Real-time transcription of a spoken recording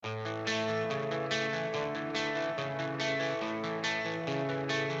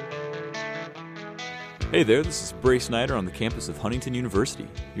Hey there, this is Bray Snyder on the campus of Huntington University.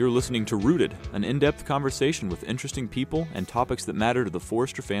 You're listening to Rooted, an in-depth conversation with interesting people and topics that matter to the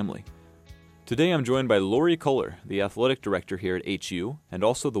Forrester family. Today I'm joined by Lori Culler, the athletic director here at HU, and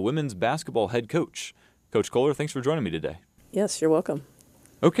also the women's basketball head coach. Coach Culler, thanks for joining me today. Yes, you're welcome.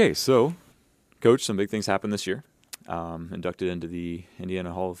 Okay, so, Coach, some big things happened this year. Inducted into the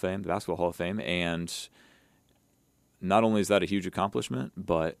Indiana Hall of Fame, the Basketball Hall of Fame, and not only is that a huge accomplishment,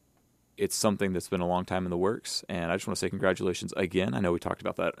 but it's something that's been a long time in the works, and I just want to say congratulations again. I know we talked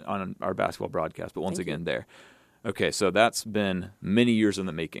about that on our basketball broadcast, but once again there. Okay, so that's been many years in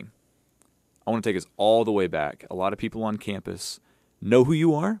the making. I want to take us all the way back. A lot of people on campus know who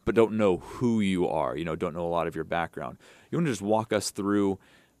you are, but don't know who you are, don't know a lot of your background. You want to just walk us through,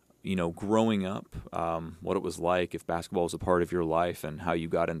 growing up, what it was like, if basketball was a part of your life, and how you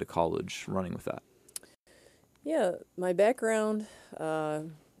got into college running with that. Yeah, my background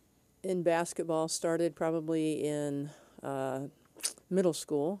in basketball started probably in middle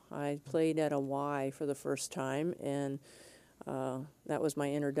school. I played at a Y for the first time, and that was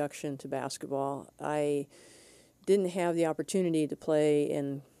my introduction to basketball. I didn't have the opportunity to play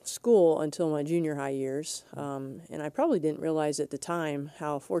in school until my junior high years, and I probably didn't realize at the time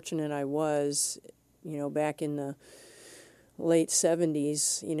how fortunate I was, back in the late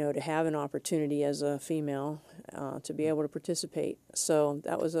 70s, to have an opportunity as a female to be able to participate. So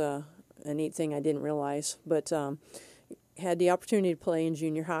that was a neat thing I didn't realize. But had the opportunity to play in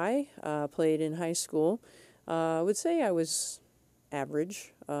junior high, played in high school. I would say I was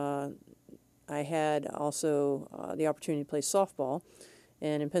average. I had also the opportunity to play softball.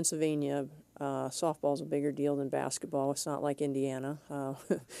 And in Pennsylvania, softball is a bigger deal than basketball. It's not like Indiana.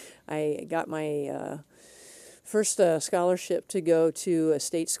 I got my first scholarship to go to a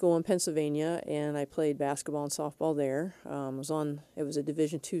state school in Pennsylvania, and I played basketball and softball there. It was a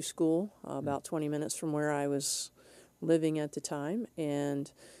Division II school, about 20 minutes from where I was living at the time,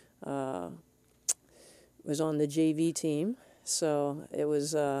 and was on the JV team. So it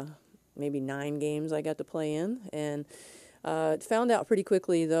was maybe 9 games I got to play in, and found out pretty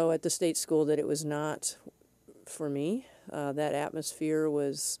quickly, though, at the state school that it was not for me. That atmosphere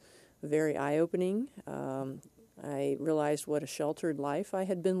was very eye-opening. I realized what a sheltered life I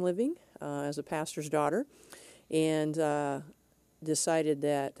had been living as a pastor's daughter, and decided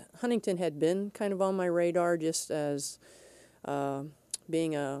that Huntington had been kind of on my radar just as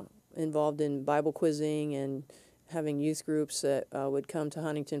being involved in Bible quizzing and having youth groups that would come to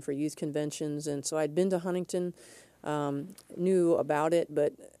Huntington for youth conventions. And so I'd been to Huntington, knew about it,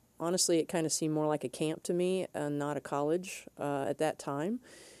 but honestly it kind of seemed more like a camp to me and not a college at that time.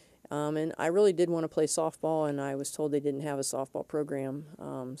 And I really did want to play softball, and I was told they didn't have a softball program.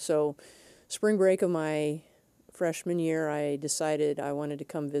 So spring break of my freshman year, I decided I wanted to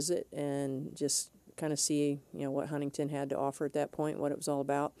come visit and just kind of see, what Huntington had to offer at that point, what it was all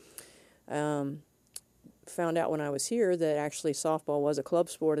about. Found out when I was here that actually softball was a club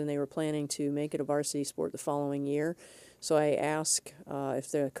sport, and they were planning to make it a varsity sport the following year. So I asked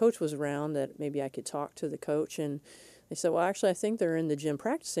if the coach was around, that maybe I could talk to the coach, and they said, well, actually, I think they're in the gym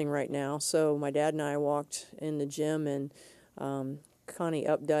practicing right now. So my dad and I walked in the gym, and Connie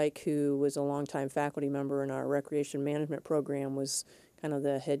Updike, who was a longtime faculty member in our recreation management program, was kind of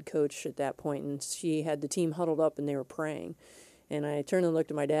the head coach at that point, and she had the team huddled up, and they were praying. And I turned and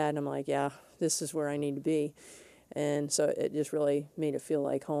looked at my dad, and I'm like, yeah, this is where I need to be. And so it just really made it feel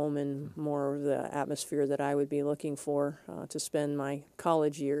like home and more of the atmosphere that I would be looking for to spend my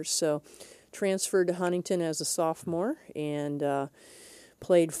college years. So transferred to Huntington as a sophomore and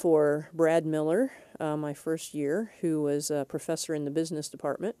played for Brad Miller my first year, who was a professor in the business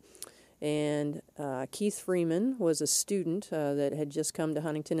department. And Keith Freeman was a student that had just come to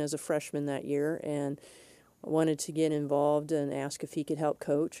Huntington as a freshman that year and wanted to get involved and ask if he could help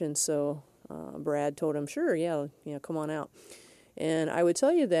coach. And so Brad told him, sure, yeah, come on out. And I would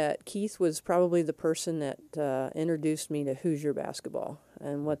tell you that Keith was probably the person that introduced me to Hoosier basketball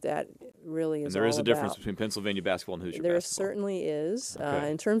and what that really is all about. And there is a difference between Pennsylvania basketball and Hoosier basketball. There basketball. certainly is.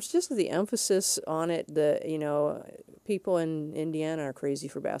 Okay. In terms just of the emphasis on it, people in Indiana are crazy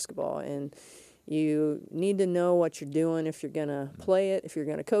for basketball, and you need to know what you're doing if you're going to play it, if you're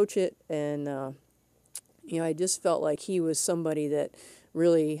going to coach it. And, I just felt like he was somebody that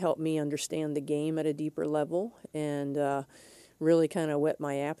really helped me understand the game at a deeper level and really kind of whet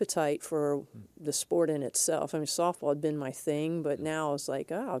my appetite for the sport in itself. I mean, softball had been my thing, but now it's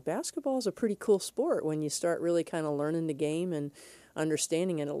like, basketball is a pretty cool sport when you start really kind of learning the game and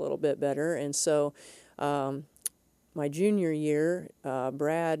understanding it a little bit better. And so my junior year,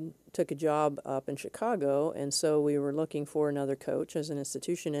 Brad took a job up in Chicago, and so we were looking for another coach as an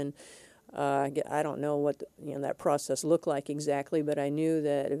institution, and I don't know what that process looked like exactly, but I knew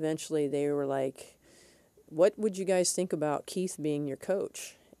that eventually they were like, what would you guys think about Keith being your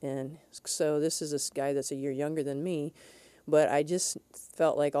coach? And so this is this guy that's a year younger than me, but I just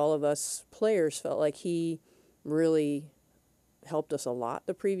felt like all of us players felt like he really helped us a lot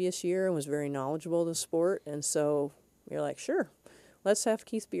the previous year and was very knowledgeable of the sport. And so we were like, sure, let's have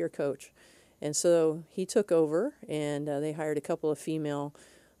Keith be your coach. And so he took over, and they hired a couple of female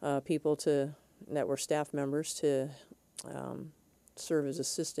people that were staff members to serve as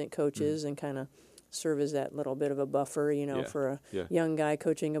assistant coaches and kind of serve as that little bit of a buffer, for a young guy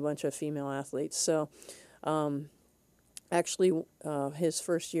coaching a bunch of female athletes. So actually, his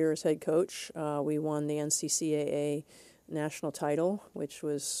first year as head coach, we won the NCCAA national title, which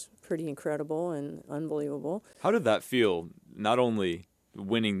was pretty incredible and unbelievable. How did that feel, not only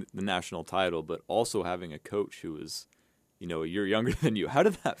winning the national title, but also having a coach who was, a year younger than you? How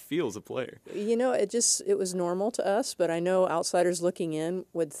did that feel as a player? It was normal to us, but I know outsiders looking in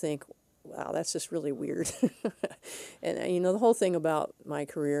would think, wow, that's just really weird. And, the whole thing about my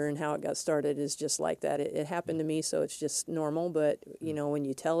career and how it got started is just like that. It happened to me, so it's just normal. But, when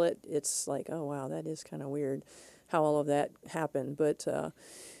you tell it, it's like, oh, wow, that is kind of weird how all of that happened. But,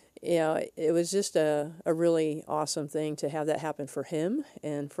 it was just a really awesome thing to have that happen for him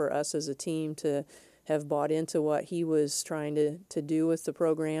and for us as a team to have bought into what he was trying to do with the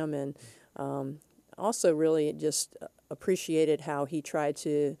program, and also really just appreciated how he tried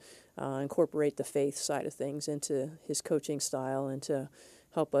to incorporate the faith side of things into his coaching style and to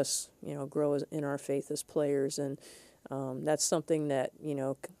help us, grow in our faith as players. And that's something that,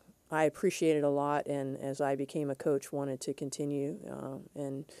 I appreciated a lot, and as I became a coach, wanted to continue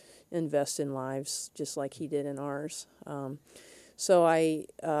and invest in lives just like he did in ours.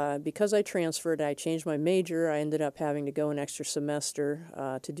 So because I transferred, I changed my major. I ended up having to go an extra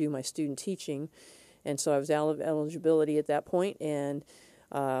semester to do my student teaching, and so I was out of eligibility at that point, and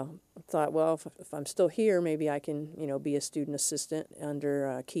thought, well, if I'm still here, maybe I can, be a student assistant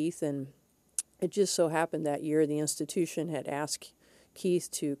under Keith. And it just so happened that year the institution had asked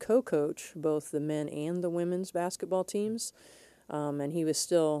Keith to co-coach both the men and the women's basketball teams, and he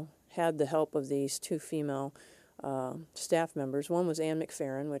had the help of these two female staff members. One was Ann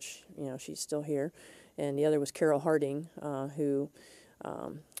McFerrin, which, she's still here, and the other was Carol Harding, who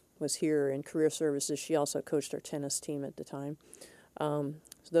was here in career services. She also coached our tennis team at the time. So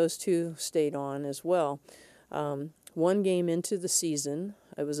those two stayed on as well. One game into the season,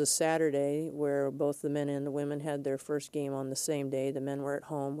 it was a Saturday where both the men and the women had their first game on the same day. The men were at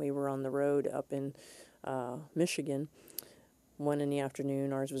home. We were on the road up in Michigan. One in the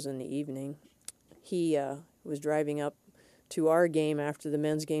afternoon, ours was in the evening. He was driving up to our game after the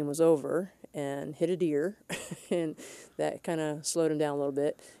men's game was over and hit a deer, and that kind of slowed him down a little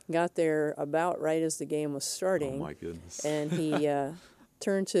bit. Got there about right as the game was starting. Oh, my goodness. And he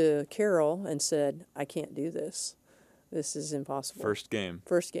turned to Carol and said, I can't do this. This is impossible. First game.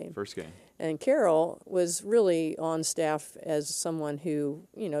 And Carol was really on staff as someone who,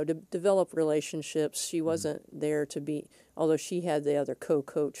 developed relationships. She wasn't there to be, although she had the other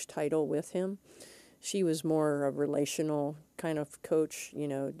co-coach title with him, she was more a relational kind of coach,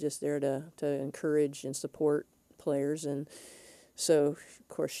 just there to encourage and support players. And so, of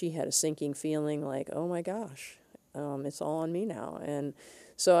course, she had a sinking feeling like, oh, my gosh, it's all on me now. And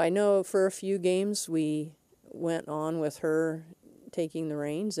so I know for a few games we went on with her taking the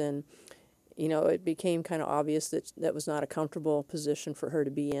reins, and it became kind of obvious that that was not a comfortable position for her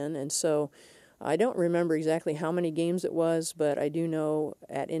to be in. And so I don't remember exactly how many games it was, but I do know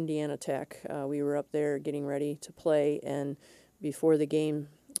at Indiana Tech we were up there getting ready to play, and before the game,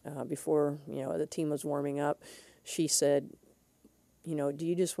 before the team was warming up, she said, do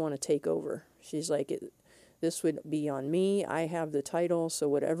you just want to take over? She's like, this would be on me. I have the title, so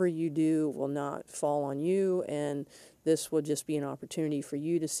whatever you do will not fall on you, and this will just be an opportunity for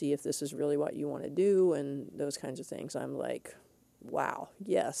you to see if this is really what you want to do, and those kinds of things. I'm like, wow,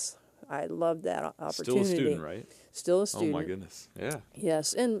 yes, I love that opportunity. Still a student, right? Still a student. Oh, my goodness, yeah.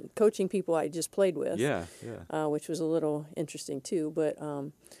 Yes, and coaching people I just played with. Yeah. Which was a little interesting, too. But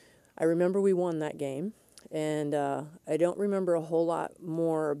I remember we won that game. And I don't remember a whole lot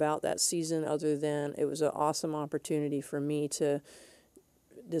more about that season other than it was an awesome opportunity for me to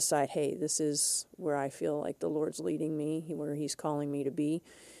decide, hey, this is where I feel like the Lord's leading me, where He's calling me to be.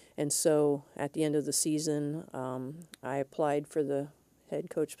 And so at the end of the season, I applied for the head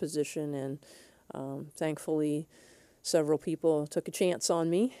coach position, and thankfully several people took a chance on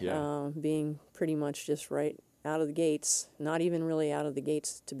me, being pretty much just right out of the gates, not even really out of the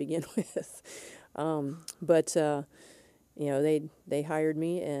gates to begin with. But they hired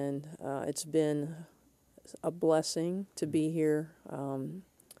me, and it's been a blessing to be here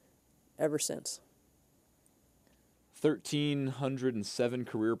ever since. 1,307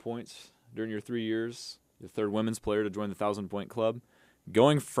 career points during your 3 years. The third women's player to join the 1,000-point club.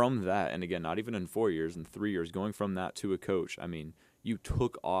 Going from that, and again, not even in 4 years, in 3 years, going from that to a coach, I mean, you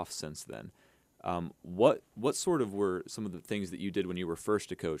took off since then. What sort of were some of the things that you did when you were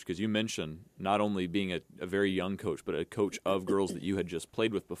first a coach? Because you mentioned not only being a very young coach, but a coach of girls that you had just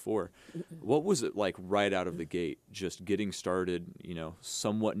played with before. What was it like right out of the gate, just getting started,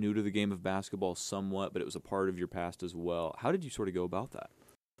 somewhat new to the game of basketball, somewhat, but it was a part of your past as well. How did you sort of go about that?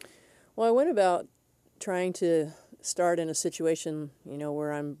 Well, I went about trying to start in a situation,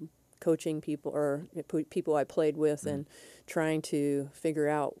 where I'm coaching people or people I played with and trying to figure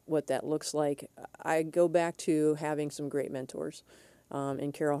out what that looks like. I go back to having some great mentors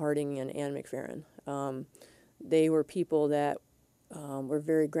in Carol Harding and Ann McFerrin. They were people that were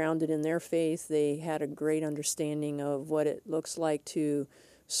very grounded in their faith. They had a great understanding of what it looks like to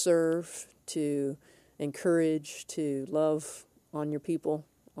serve, to encourage, to love on your people,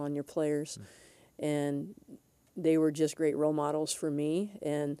 on your players. And they were just great role models for me,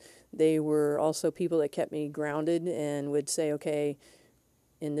 and they were also people that kept me grounded and would say, okay,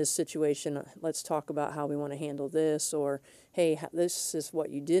 in this situation, let's talk about how we want to handle this, or, hey, this is what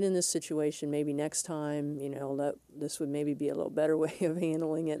you did in this situation, maybe next time, this would maybe be a little better way of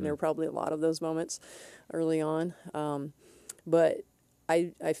handling it, and there were probably a lot of those moments early on. But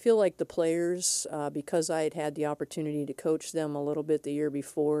I feel like the players, because I had had the opportunity to coach them a little bit the year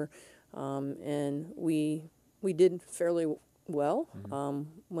before, and we did fairly well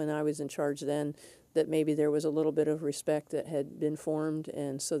when I was in charge then, that maybe there was a little bit of respect that had been formed,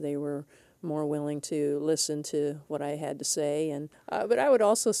 and so they were more willing to listen to what I had to say. And but I would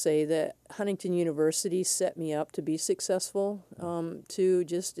also say that Huntington University set me up to be successful, to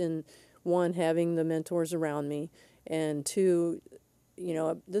just in one, having the mentors around me, and two,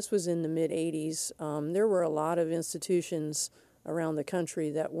 this was in the mid-'80s. There were a lot of institutions around the country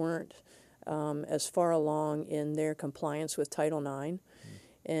that weren't as far along in their compliance with Title IX.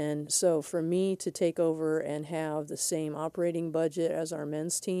 And so for me to take over and have the same operating budget as our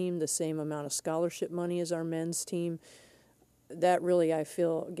men's team, the same amount of scholarship money as our men's team, that really, I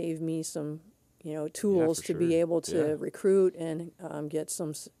feel, gave me some, tools to be able to recruit and get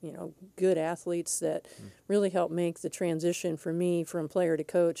some, good athletes that really helped make the transition for me from player to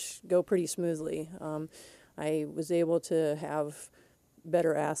coach go pretty smoothly. I was able to have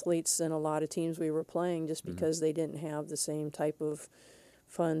better athletes than a lot of teams we were playing just because they didn't have the same type of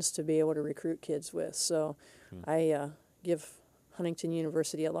funds to be able to recruit kids with. So I give Huntington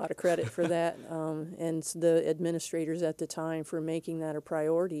University a lot of credit for that, and the administrators at the time for making that a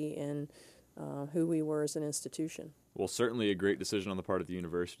priority in who we were as an institution. Well, certainly a great decision on the part of the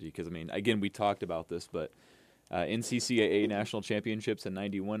university because, again, we talked about this, but NCCAA national championships in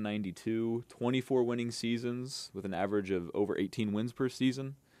 91, 92, 24 winning seasons with an average of over 18 wins per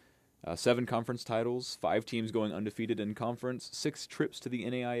season, 7 conference titles, 5 teams going undefeated in conference, 6 trips to the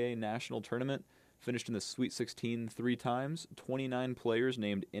NAIA national tournament, finished in the Sweet 16 3 times, 29 players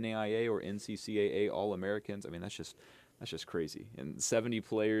named NAIA or NCCAA All-Americans. That's just crazy. And 70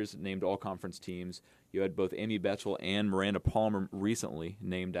 players named all-conference teams. You had both Amy Betchel and Miranda Palmer recently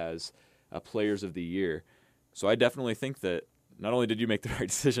named as Players of the Year. So I definitely think that not only did you make the right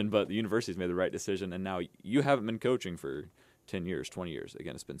decision, but the university's made the right decision, and now you haven't been coaching for 10 years, 20 years.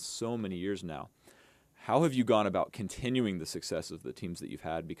 Again, it's been so many years now. How have you gone about continuing the success of the teams that you've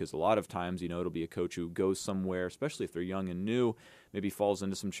had? Because a lot of times, it'll be a coach who goes somewhere, especially if they're young and new, maybe falls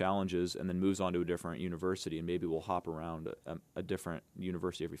into some challenges and then moves on to a different university and maybe will hop around a different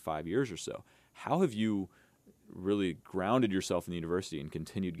university every 5 years or so. How have you really grounded yourself in the university and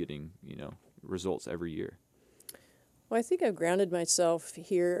continued getting, results every year? Well, I think I've grounded myself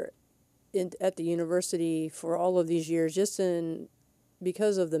here at the university for all of these years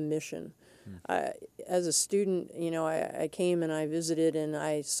because of the mission. As a student, I came and I visited and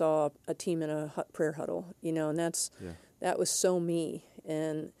I saw a team in a prayer huddle, and that was so me.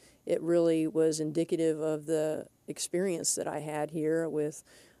 And it really was indicative of the experience that I had here with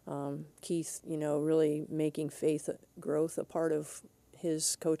Keith, really making faith growth a part of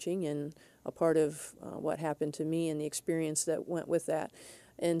his coaching and a part of what happened to me and the experience that went with that.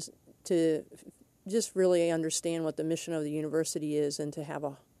 And to just really understand what the mission of the university is and to have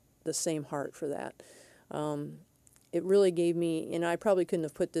the same heart for that. It really gave me, and I probably couldn't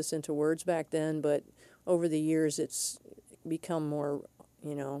have put this into words back then, but over the years it's become more,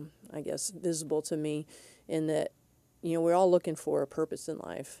 visible to me in that we're all looking for a purpose in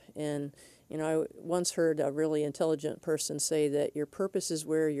life. And, I once heard a really intelligent person say that your purpose is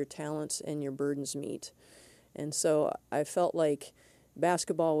where your talents and your burdens meet. And so I felt like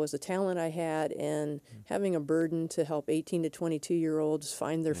basketball was a talent I had, and having a burden to help 18 to 22-year-olds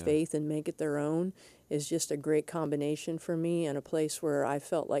find their faith and make it their own is just a great combination for me, and a place where I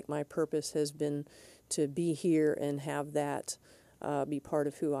felt like my purpose has been to be here and have that be part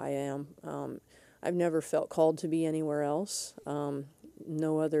of who I am. I've never felt called to be anywhere else.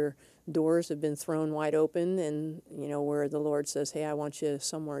 No other doors have been thrown wide open, and where the Lord says, "Hey, I want you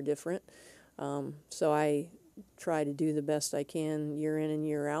somewhere different." So I try to do the best I can year in and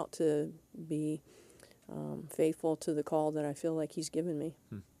year out to be faithful to the call that I feel like He's given me.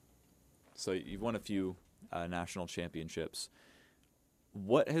 So you've won a few national championships.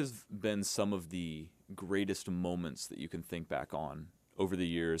 What has been some of the greatest moments that you can think back on over the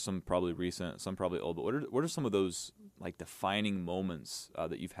years? Some probably recent, some probably old. But what are some of those defining moments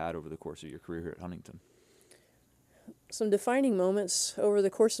that you've had over the course of your career here at Huntington? Some defining moments over the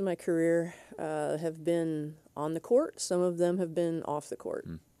course of my career have been on the court. Some of them have been off the court.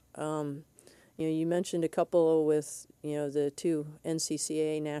 You mentioned a couple with the 2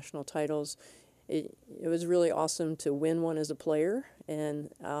 NCCA national titles. It was really awesome to win one as a player, and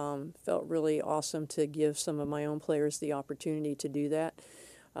felt really awesome to give some of my own players the opportunity to do that.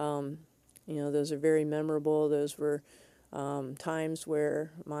 Those are very memorable. Those were times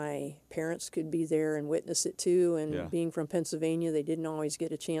where my parents could be there and witness it too. And being from Pennsylvania, they didn't always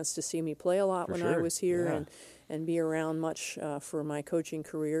get a chance to see me play a lot when I was here and be around much for my coaching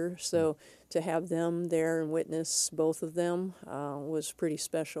career. So to have them there and witness both of them was pretty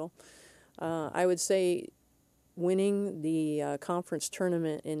special. I would say winning the conference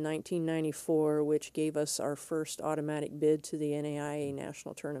tournament in 1994, which gave us our first automatic bid to the NAIA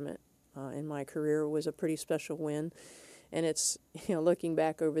national tournament in my career, was a pretty special win. And it's, looking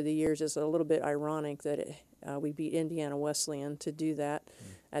back over the years, it's a little bit ironic that we beat Indiana Wesleyan to do that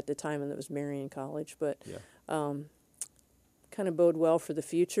at the time, and it was Marian College. But kind of bode well for the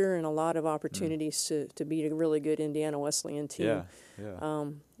future, and a lot of opportunities to beat a really good Indiana Wesleyan team.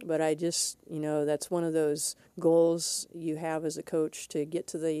 But I just, that's one of those goals you have as a coach, to get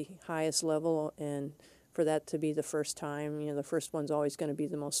to the highest level, and for that to be the first time. The first one's always going to be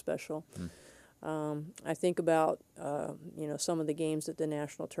the most special. I think about, some of the games at the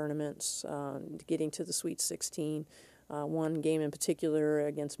national tournaments, getting to the Sweet 16. One game in particular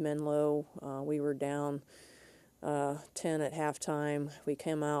against Menlo, we were down 10 at halftime. We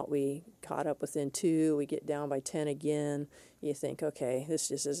came out, we caught up within 2. We get down by 10 again. You think, okay, this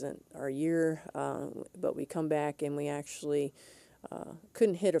just isn't our year. But we come back and we actually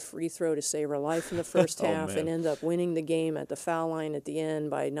couldn't hit a free throw to save our life in the first half, and end up winning the game at the foul line at the end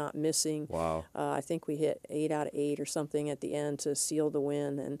by not missing. Wow. I think we hit 8 out of 8 or something at the end to seal the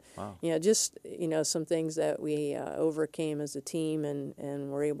win. And just some things that we overcame as a team,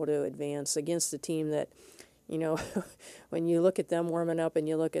 and were able to advance against a team that, when you look at them warming up and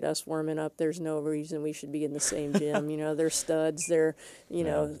you look at us warming up, there's no reason we should be in the same gym. They're studs. They're,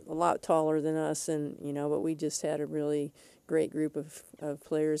 a lot taller than us, and, but we just had a really great group of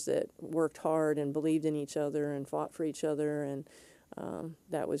players that worked hard and believed in each other and fought for each other, and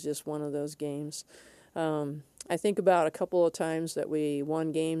that was just one of those games. I think about a couple of times that we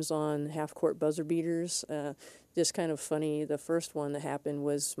won games on half-court buzzer beaters. Just kind of funny, the first one that happened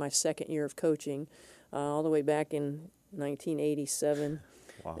was my second year of coaching, all the way back in 1987.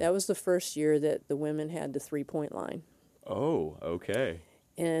 Wow. That was the first year that the women had the three-point line. Oh, okay.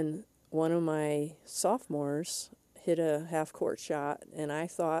 And one of my sophomores hit a half-court shot, and I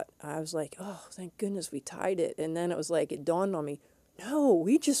was like, oh, thank goodness we tied it. And then it dawned on me, no,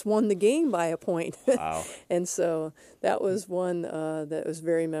 we just won the game by a point. Wow. And so that was one that was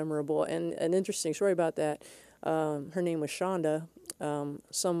very memorable. And an interesting story about that, her name was Shonda.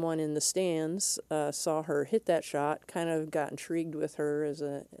 Someone in the stands saw her hit that shot, kind of got intrigued with her as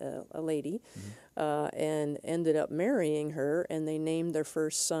a lady, and ended up marrying her, and they named their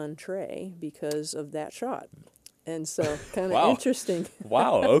first son Trey because of that shot. And so kind of interesting.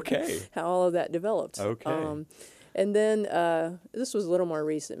 Wow, okay. How all of that developed. Okay. And then this was a little more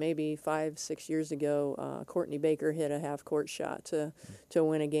recent, maybe 5-6 years ago. Courtney Baker hit a half-court shot to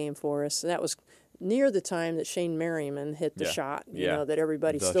win a game for us. And that was near the time that Shane Merriman hit the shot, that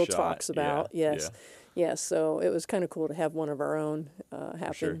everybody still talks about. Yes. So it was kind of cool to have one of our own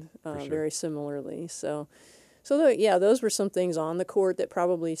happen very similarly. So those were some things on the court that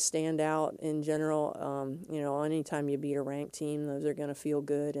probably stand out in general. Anytime you beat a ranked team, those are going to feel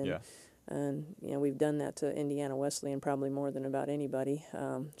good. And And, we've done that to Indiana Wesleyan probably more than about anybody.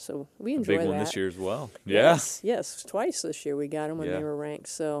 So we enjoy that. Big one this year as well. Yeah. Yes. Twice this year we got them when Yeah. they were ranked.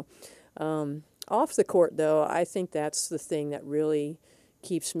 So off the court, though, I think that's the thing that really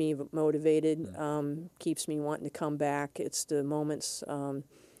keeps me motivated, keeps me wanting to come back. It's the moments, the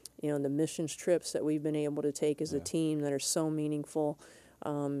missions trips that we've been able to take as a team that are so meaningful.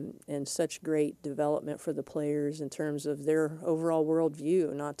 And such great development for the players in terms of their overall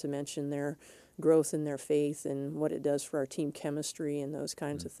worldview, not to mention their growth in their faith and what it does for our team chemistry and those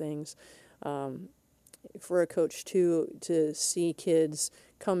kinds of things. For a coach, too, to see kids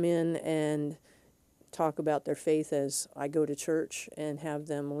come in and talk about their faith as I go to church and have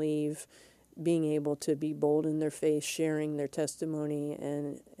them leave being able to be bold in their faith, sharing their testimony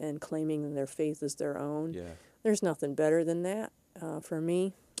and claiming their faith as their own. Yeah. There's nothing better than that. For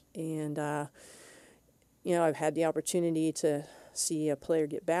me, and I've had the opportunity to see a player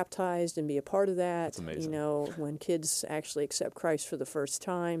get baptized and be a part of that. That's amazing. When kids actually accept Christ for the first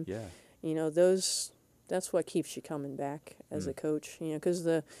time. Yeah. That's what keeps you coming back as a coach. Because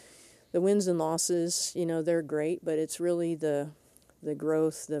the wins and losses, they're great, but it's really the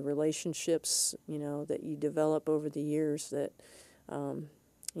growth, the relationships, that you develop over the years that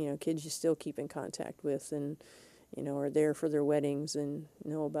kids you still keep in contact with and. Are there for their weddings and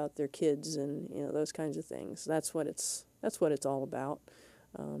know about their kids and those kinds of things. That's what it's all about,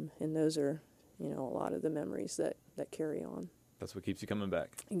 and those are a lot of the memories that carry on. That's what keeps you coming back.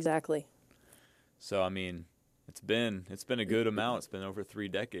 Exactly. So it's been a good amount. It's been over 3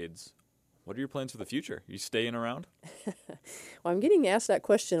 decades. What are your plans for the future? You staying around? Well, I'm getting asked that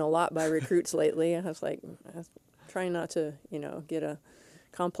question a lot by recruits lately. I was like, I'm trying not to get a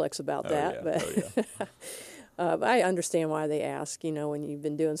complex about that, but. I understand why they ask, when you've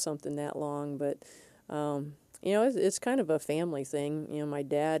been doing something that long. But, it's kind of a family thing. My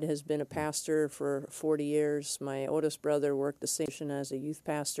dad has been a pastor for 40 years. My oldest brother worked the same as a youth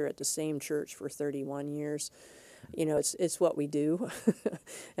pastor at the same church for 31 years. It's what we do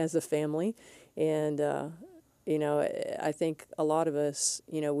as a family. And, I think a lot of us,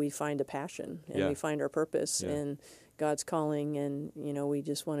 we find a passion and we find our purpose and God's calling. And, we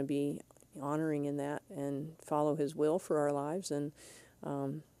just want to be honoring in that and follow his will for our lives. And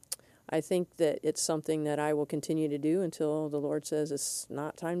I think that it's something that I will continue to do until the Lord says it's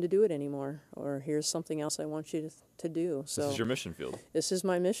not time to do it anymore, or here's something else I want you to do. So this is your mission field. This is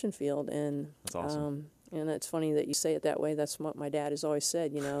my mission field. And that's awesome. And it's funny that you say it that way. That's what my dad has always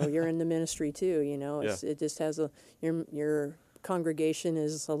said, you're in the ministry too, it just has your congregation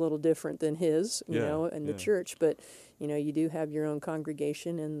is a little different than his, and the church, but you do have your own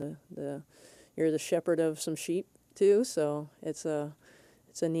congregation, and you're the shepherd of some sheep too. So it's a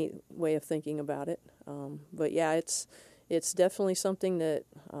neat way of thinking about it. But yeah, it's definitely something that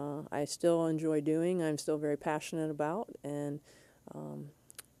I still enjoy doing. I'm still very passionate about, and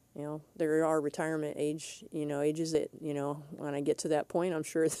there are retirement ages that when I get to that point, I'm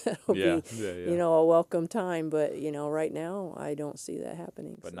sure that'll be a welcome time. But right now, I don't see that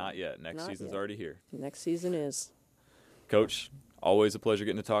happening. But not yet. Next season's already here. Next season is. Coach, always a pleasure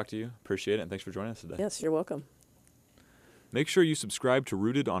getting to talk to you. Appreciate it, and thanks for joining us today. Yes, you're welcome. Make sure you subscribe to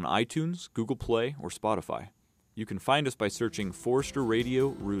Rooted on iTunes, Google Play, or Spotify. You can find us by searching Forrester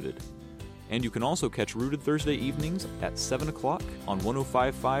Radio Rooted. And you can also catch Rooted Thursday evenings at 7 o'clock on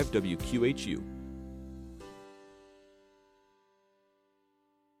 105.5 WQHU.